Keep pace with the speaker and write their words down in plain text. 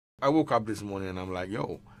I woke up this morning and I'm like,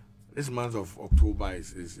 yo, this month of October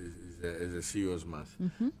is a serious month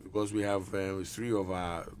because we have 3 of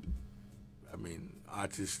our,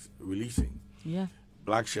 artists releasing. Yeah.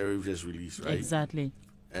 Black Sherif just released, right? Exactly.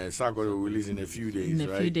 Sarkodie will release in a few days, in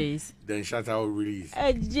a few days. Then Shatta will release.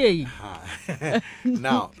 Jay.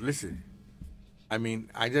 Now, listen. I mean,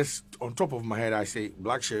 I just, on top of my head, I say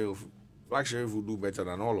Black Sherif will do better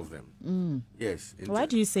than all of them. Yes. Why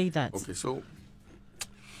do you say that? Okay, so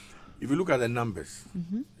if you look at the numbers,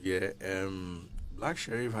 Black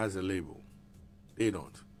Sherif has a label. They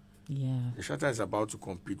don't. Yeah. The Shatta is about to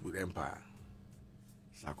compete with Empire.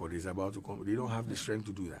 Sarkodie is about to compete. They don't have the strength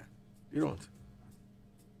to do that. They don't.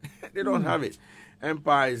 They don't have it.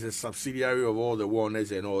 Empire is a subsidiary of all the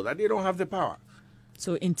Warners and all that. They don't have the power.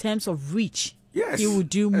 So in terms of reach, yes, he will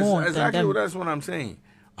do more exactly than them. That's what I'm saying.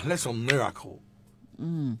 Unless a miracle.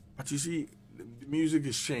 But you see, the music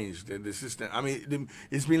has changed. The system. I mean,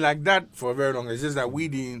 it's been like that for a very long. It's just that we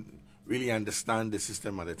didn't really understand the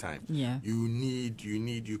system at the time. Yeah.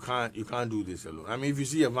 You can't do this alone. I mean, if you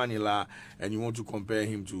see a Vanilla and you want to compare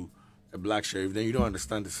him to a Black Sherif, then you don't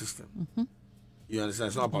understand the system. You understand?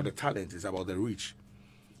 It's not about the talent, it's about the reach.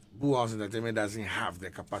 Boo House Entertainment doesn't have the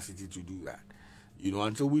capacity to do that. You know,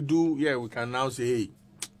 until we do, we can now say, hey,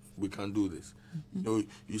 we can do this. You know,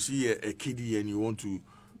 you see a kiddie and you want to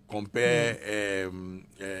compare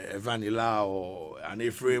a Vanilla or an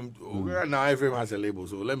Ephraim. Now Ephraim has a label,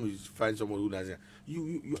 so let me find someone who doesn't.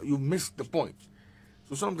 You missed the point.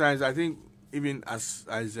 So sometimes I think even as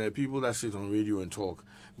people that sit on radio and talk,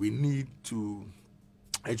 we need to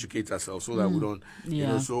educate ourselves so that we don't, you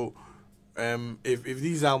know. So if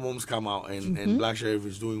these albums come out and Black Sherif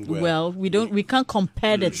is doing well, we can't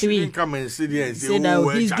compare the three. You come and sit here and say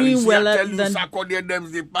that he's doing well. I tell you, Sarkodie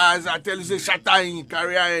them the pass. I tell you, say Shatta in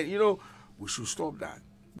career. You know, we should stop that.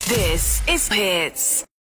 This is Hits.